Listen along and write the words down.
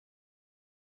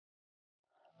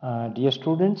Dear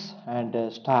students and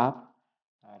staff,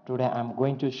 today I'm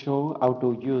going to show how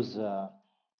to use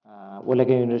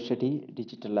Wollega University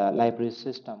digital library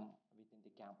system within the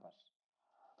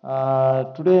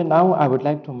campus. Today now I would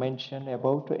like to mention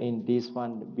about in this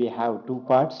one we have two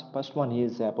parts. First one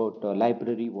is about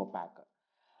library opac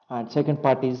and second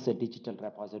part is the digital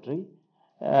repository.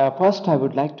 First I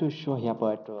would like to show you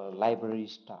about library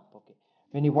stuff. Okay,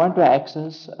 when you want to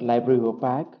access library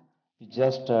opac, you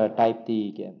just type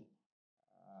the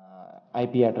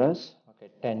IP address,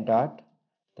 okay, 10 dot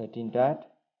 13 dot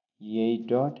 8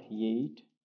 dot 8,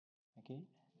 okay,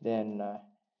 then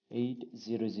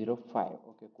 8005,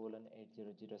 okay, colon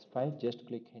 8005, just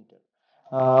click enter.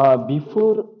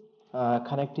 Before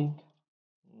connecting,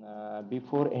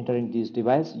 before entering this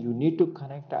device, you need to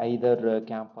connect either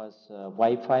campus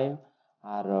Wi-Fi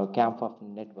or campus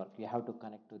network. You have to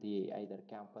connect to the either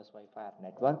campus Wi-Fi or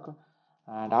network,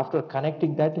 and after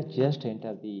connecting that, just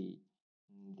enter the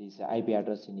this IP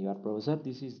address in your browser.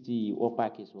 This is the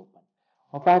opac is open.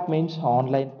 Opac means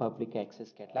online public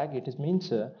access catalog. It is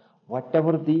means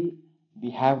whatever the we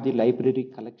have the library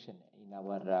collection in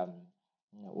our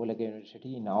Wollega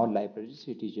University in all libraries.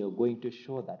 It is going to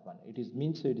show that one. It is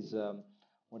means it is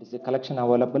what is the collection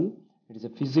available. It is a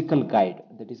physical guide.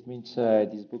 That is means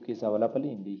this book is available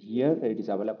in the here. It is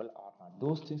available or not.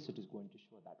 Those things it is going to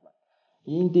show that one.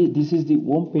 In the this is the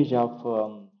home page of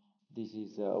this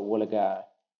is Wollega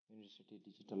University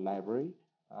Digital Library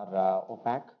or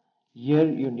opac. Here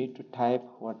you need to type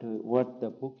what the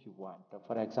book you want.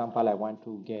 For example, I want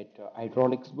to get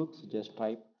hydraulics books. Just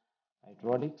type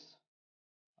hydraulics.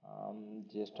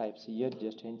 Just type here.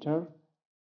 Just enter.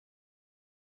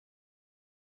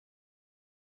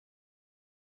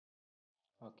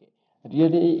 Okay.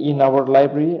 Really, in our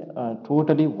library,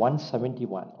 totally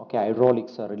 171. Okay,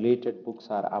 hydraulics related books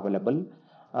are available.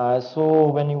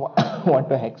 So when you want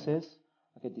to access,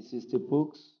 okay, this is the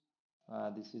books.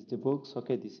 This is the books.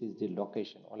 Okay, this is the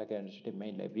location. All again,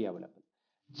 main library available.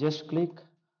 Just click.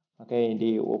 Okay, in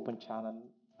the open channel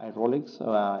hydraulics.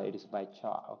 It is by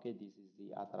Cha. Okay, this is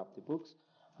the author of the books,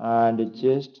 and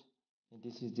just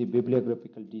this is the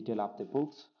bibliographical detail of the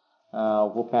books.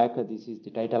 opac, this is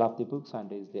the title of the books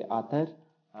and is the author,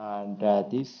 and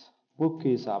this book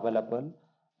is available.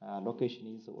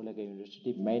 Location is Wollega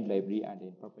University main library and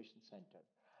information center,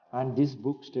 and this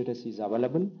book status is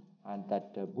available, and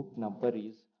that book number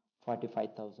is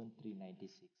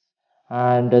 45,396.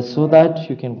 And so that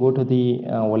you can go to the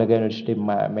Wollega University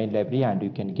main library and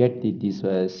you can get these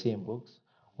same books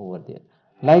over there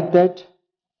like that.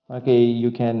 Okay,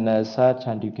 you can search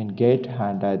and you can get,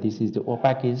 and this is the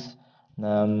opac is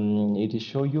it is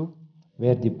show you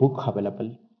where the book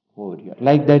available over here.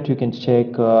 Like that you can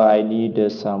check. I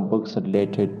need some books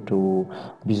related to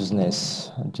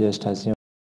business. Just assume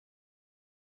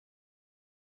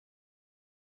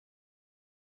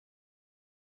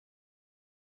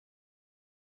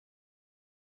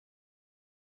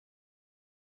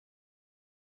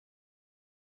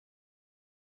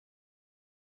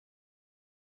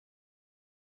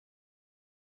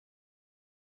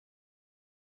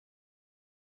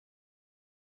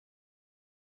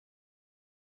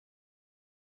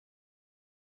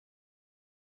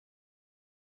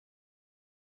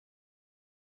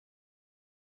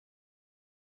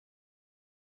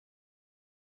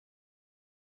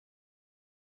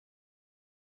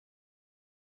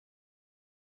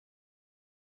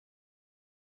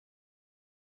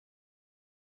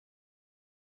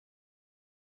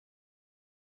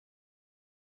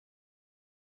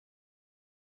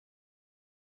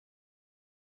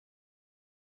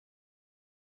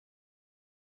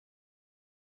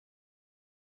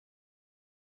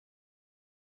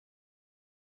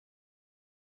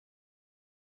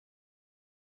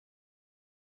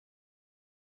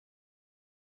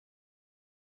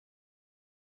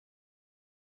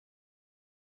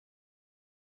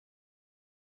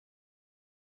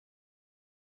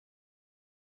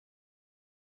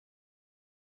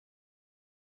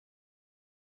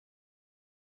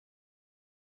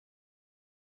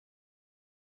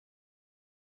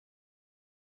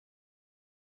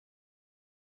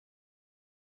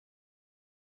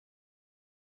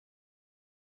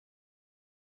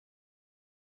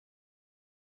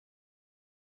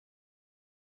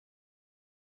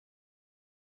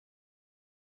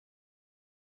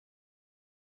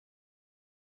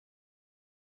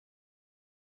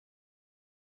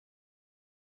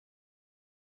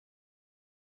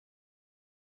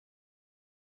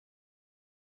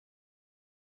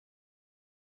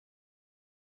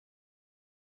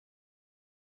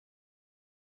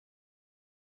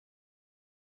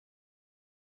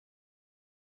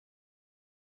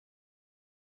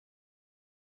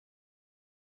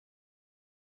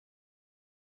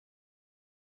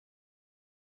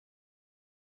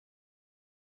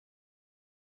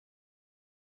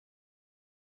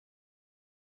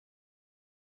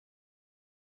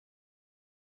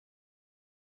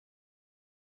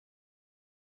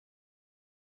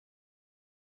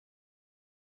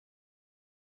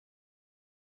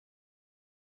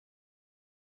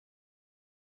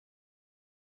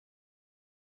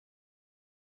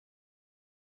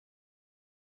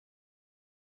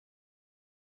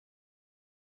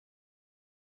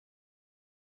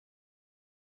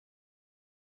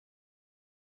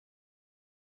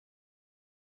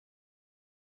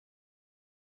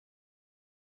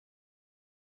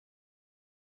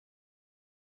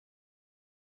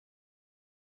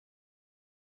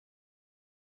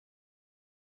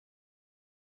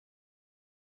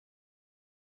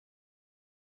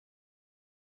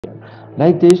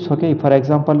like this. Okay, for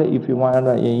example, if you want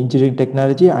engineering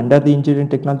technology, under the engineering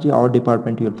technology our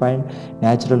department you'll find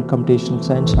natural computation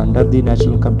science. Under the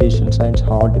natural computation science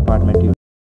our department you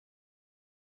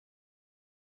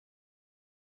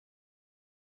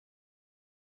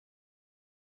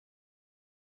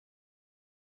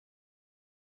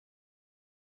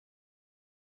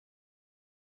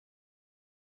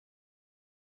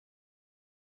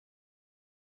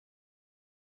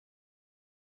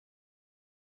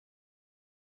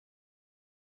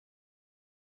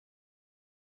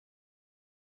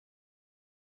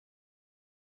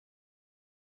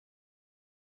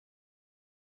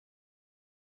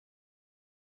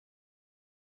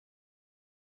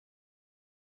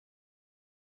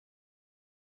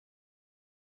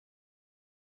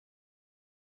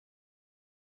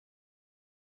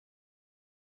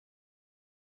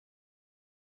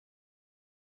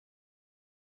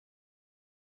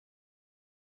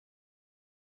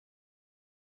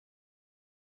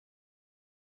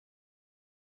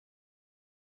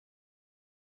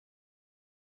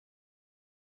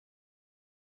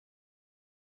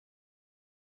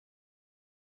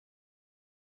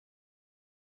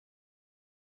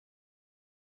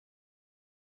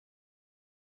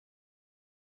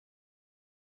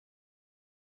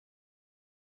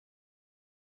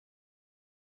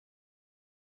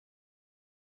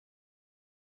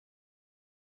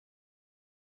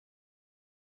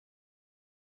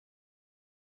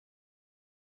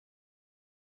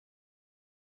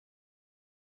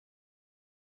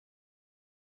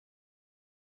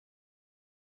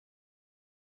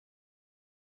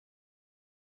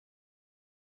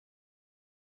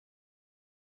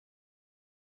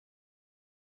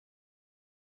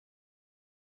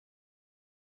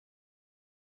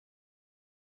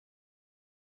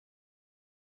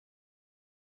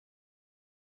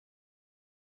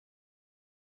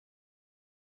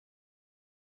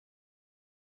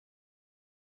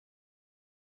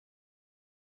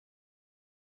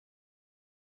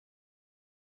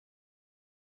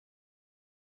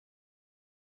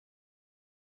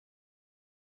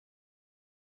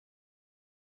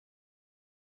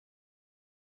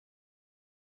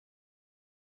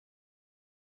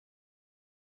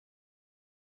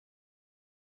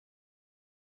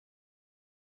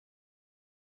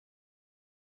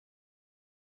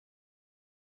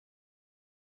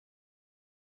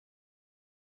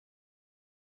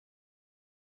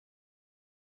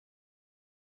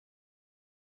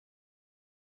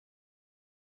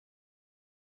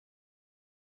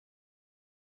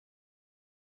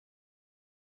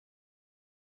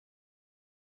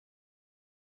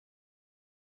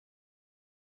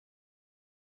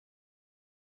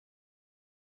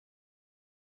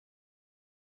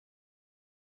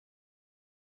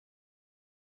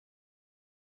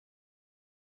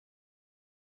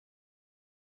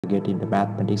get into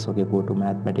mathematics. Okay, go to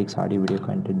mathematics audio video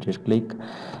content, just click,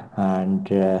 and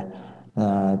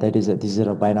that is this is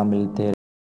a binomial theorem.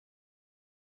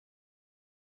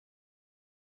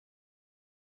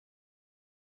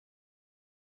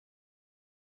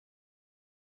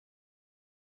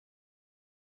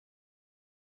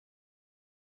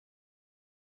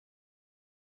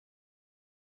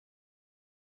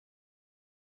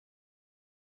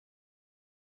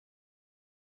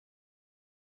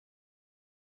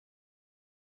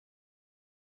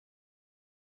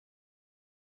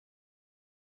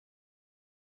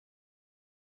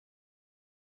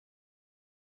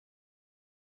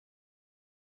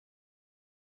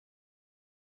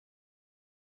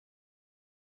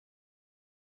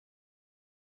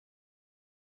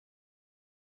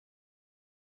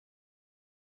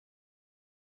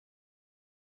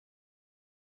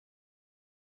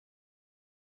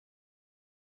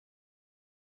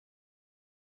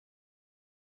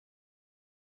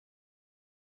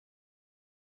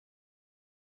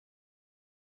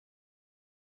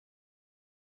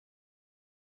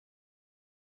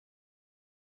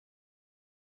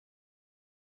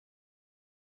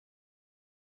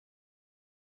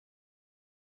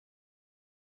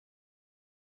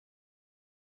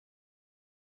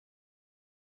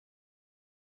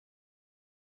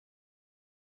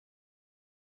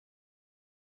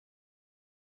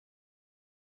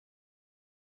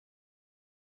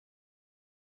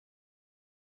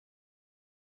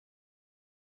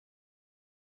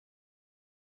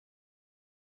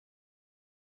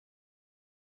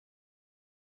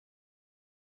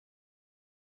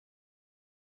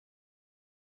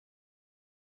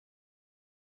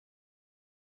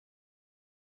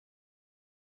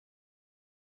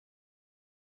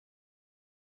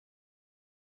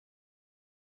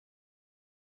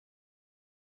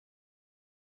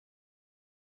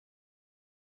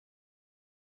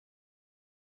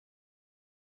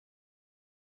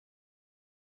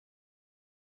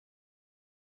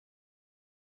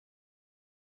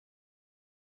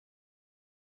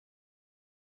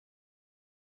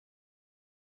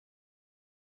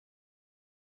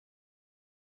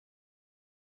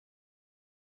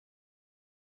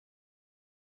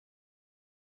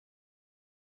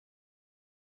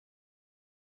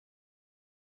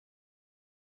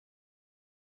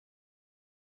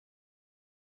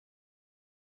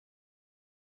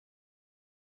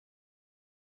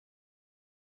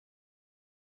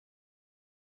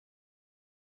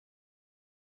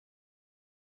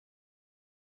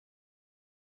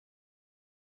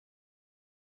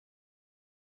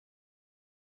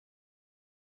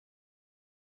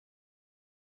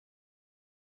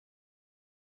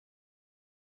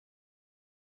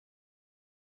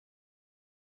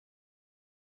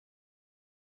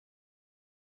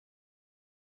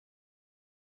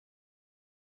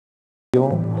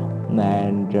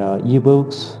 and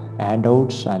ebooks,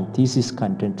 handouts, and thesis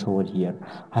content over here.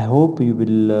 I hope you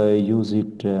will use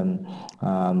it for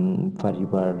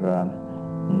your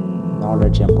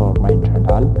knowledge empowerment and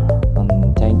all.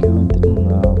 Thank you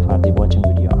for the watching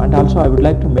video. And also I would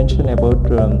like to mention about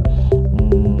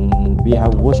we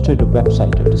have hosted a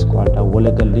website. It is called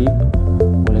Wollega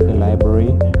Wollega Library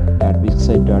at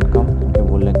wixsite.com. Okay,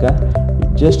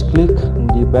 Wollega. Just click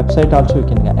the website. Also, you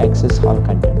can access all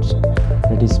contents.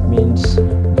 That is means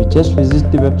you just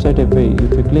visit the website. If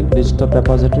you click digital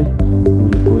repository, you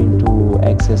will going to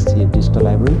access the digital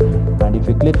library. And if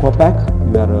you click opac,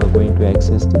 you are going to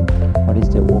access the what is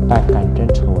the opac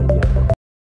content over here.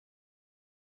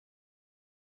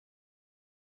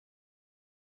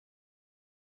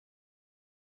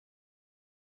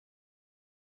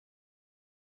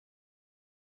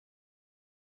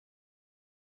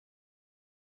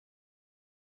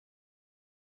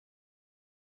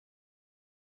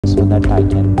 So that I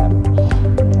can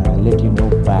let you know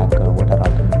back what are all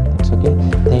the